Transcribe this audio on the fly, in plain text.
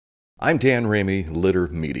I'm Dan Ramey, Litter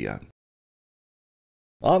Media.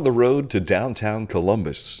 On the road to downtown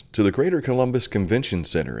Columbus, to the Greater Columbus Convention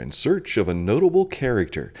Center in search of a notable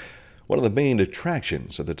character, one of the main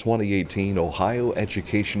attractions of the 2018 Ohio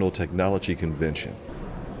Educational Technology Convention.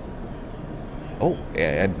 Oh,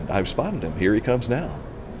 and I've spotted him. Here he comes now.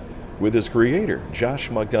 With his creator, Josh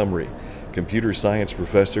Montgomery, computer science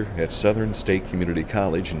professor at Southern State Community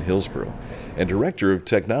College in Hillsboro, and director of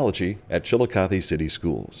technology at Chillicothe City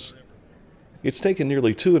Schools. It's taken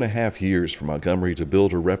nearly 2.5 years for Montgomery to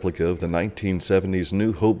build a replica of the 1970s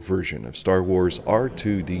New Hope version of Star Wars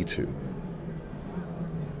R2D2.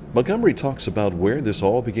 Montgomery talks about where this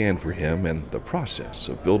all began for him and the process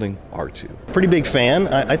of building R2. Pretty big fan.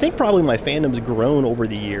 I think probably my fandom's grown over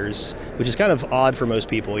the years, which is kind of odd for most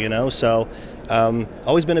people, you know. So,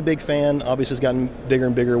 always been a big fan. Obviously, it's gotten bigger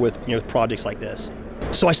and bigger with projects like this.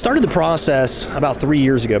 So I started the process about 3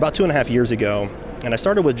 years ago, about 2.5 years ago, and I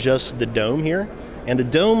started with just the dome here. And the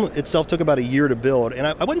dome itself took about a year to build, and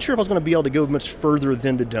I wasn't sure if I was going to be able to go much further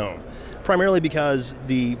than the dome, primarily because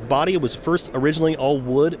the body was first originally all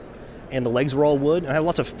wood, and the legs were all wood, and I had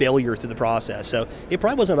lots of failure through the process. So it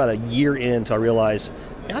probably wasn't about a year in until I realized,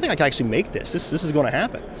 I think I can actually make this. This is going to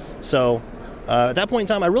happen. So at that point in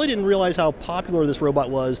time, I really didn't realize how popular this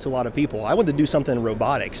robot was to a lot of people. I wanted to do something in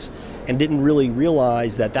robotics and didn't really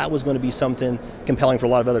realize that that was going to be something compelling for a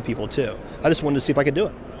lot of other people too. I just wanted to see if I could do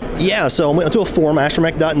it. Yeah, so I went to a forum,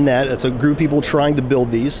 astromech.net. It's a group of people trying to build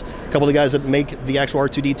these. A couple of the guys that make the actual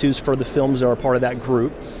R2D2s for the films are a part of that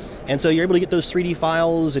group. And so you're able to get those 3D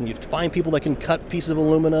files, and you find people that can cut pieces of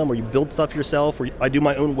aluminum, or you build stuff yourself, or I do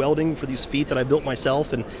my own welding for these feet that I built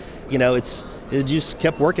myself, and it just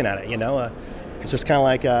kept working at it. It's just kind of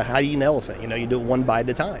like how do you eat an elephant? You do it one bite at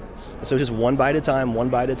a time. And so just one bite at a time, one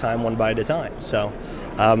bite at a time, one bite at a time. So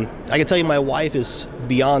I can tell you, my wife is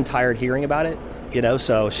beyond tired hearing about it.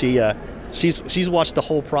 So she's watched the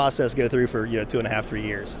whole process go through for 2.5, 3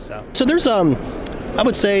 years. So there's I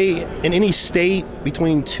would say in any state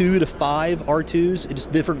between 2 to 5 R2s. It's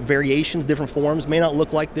just different variations, different forms. May not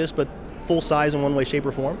look like this, but full size in one way, shape,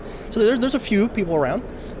 or form. So there's a few people around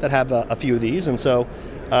that have a few of these, and so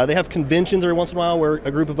they have conventions every once in a while where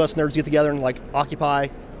a group of us nerds get together and occupy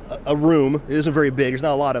a room. It isn't very big. There's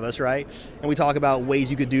not a lot of us, right? And we talk about ways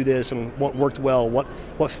you could do this and what worked well, what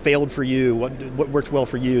failed for you, what worked well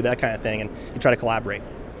for you, that kind of thing, and you try to collaborate.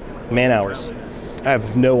 Man hours. I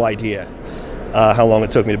have no idea how long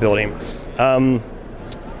it took me to build him.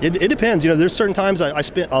 It depends. There's certain times I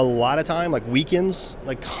spent a lot of time, like weekends,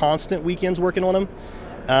 like constant weekends working on them.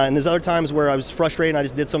 And there's other times where I was frustrated and I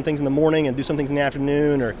just did some things in the morning and do some things in the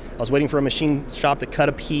afternoon, or I was waiting for a machine shop to cut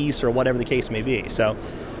a piece or whatever the case may be. So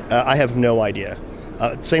I have no idea.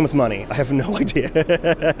 Same with money. I have no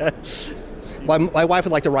idea. My wife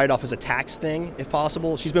would like to write it off as a tax thing, if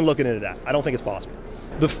possible. She's been looking into that. I don't think it's possible.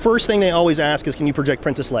 The first thing they always ask is, can you project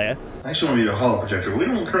Princess Leia? I actually want to do a holo projector. We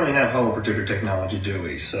don't currently have holo projector technology, do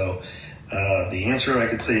we? So the answer I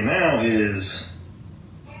could say now is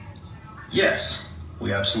yes,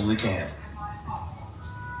 we absolutely can.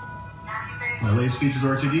 My latest features of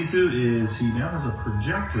R2D2 is he now has a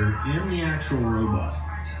projector in the actual robot.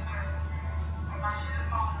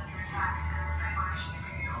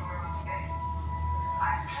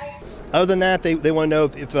 Other than that, they want to know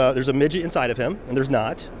if there's a midget inside of him, and there's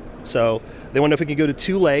not. So they want to know if it can go to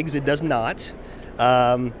 2 legs. It does not.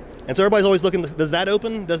 And so everybody's always looking, does that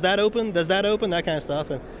open? Does that open? Does that open? That kind of stuff.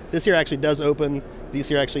 And this here actually does open. These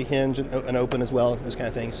here actually hinge and open as well, those kind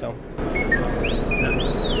of things. So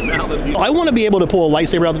I want to be able to pull a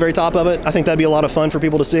lightsaber out the very top of it. I think that'd be a lot of fun for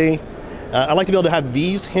people to see. I'd like to be able to have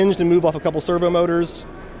these hinged and move off a couple servo motors.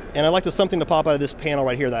 And I'd like something to pop out of this panel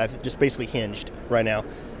right here that I've just basically hinged right now.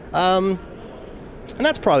 And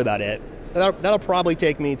that's probably about it. That'll probably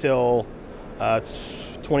take me till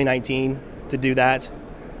 2019 to do that.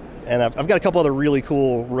 And I've got a couple other really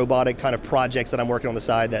cool robotic kind of projects that I'm working on the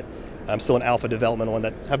side that I'm still in alpha development on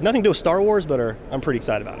that have nothing to do with Star Wars, but I'm pretty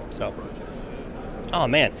excited about them. So, oh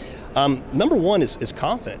man, number one is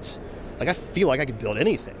confidence. Like, I feel like I could build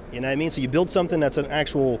anything, you know what I mean? So you build something that's an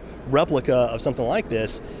actual replica of something like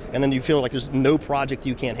this, and then you feel like there's no project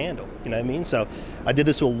you can't handle, you know what I mean? So I did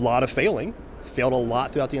this with a lot of failed a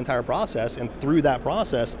lot throughout the entire process, and through that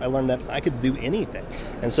process, I learned that I could do anything.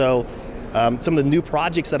 And so some of the new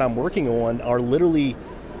projects that I'm working on are literally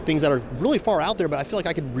things that are really far out there, but I feel like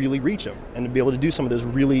I could really reach them and be able to do some of those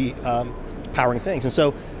really powering things. And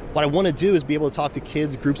so what I want to do is be able to talk to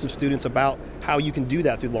kids, groups of students about how you can do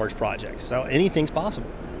that through large projects. So anything's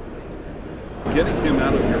possible. Getting him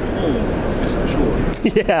out of your home is a chore.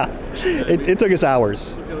 Yeah, it took us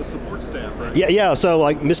hours. You've got a support staff, right? Yeah. So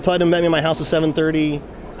like Miss Putnam met me at my house at 7:30.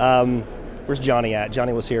 Where's Johnny at?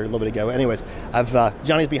 Johnny was here a little bit ago. Anyways,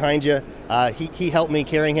 Johnny's behind you. He helped me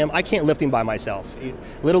carrying him. I can't lift him by myself.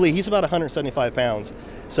 Literally, he's about 175 pounds.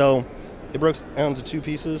 So it broke down to 2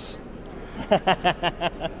 pieces.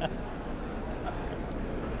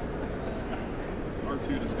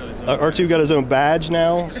 R2 got his own badge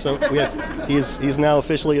now, so he's now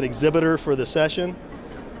officially an exhibitor for the session,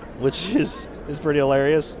 which is pretty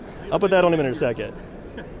hilarious. I'll put that on him in a second.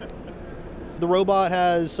 The robot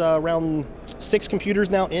has around 6 computers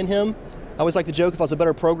now in him. I always like to joke if I was a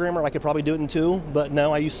better programmer, I could probably do it in 2, but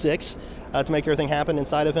no, I use 6 to make everything happen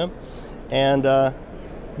inside of him. And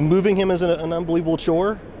moving him is an unbelievable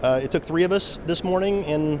chore. It took 3 of us this morning,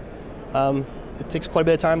 and it takes quite a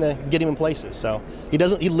bit of time to get him in places. So he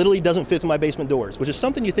literally doesn't fit through my basement doors, which is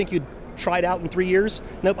something you think you'd tried out in 3 years.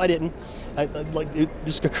 Nope, I didn't. It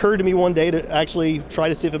just occurred to me one day to actually try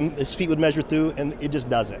to see if his feet would measure through, and it just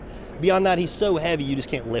doesn't. Beyond that, he's so heavy you just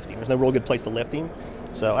can't lift him. There's no real good place to lift him.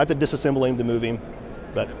 So I have to disassemble him to move him,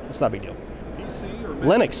 but it's not a big deal. PC or Mac?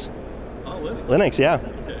 Linux. Oh, Linux. Linux, yeah.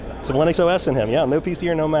 Okay. Some Linux OS in him, yeah. No PC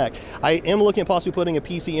or no Mac. I am looking at possibly putting a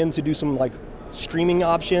PC in to do some streaming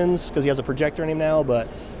options because he has a projector in him now, but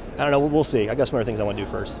I don't know, we'll see. I got some other things I want to do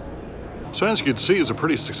first. So as you can see, it was a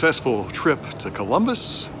pretty successful trip to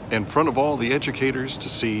Columbus in front of all the educators to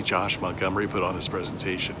see Josh Montgomery put on his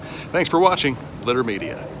presentation. Thanks for watching Litter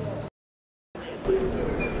Media.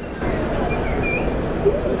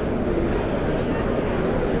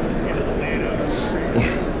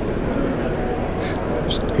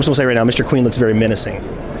 I'm just gonna say right now, Mr. Queen looks very menacing.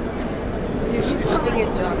 He's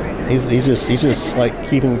just like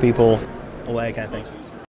keeping people away, kind of thing.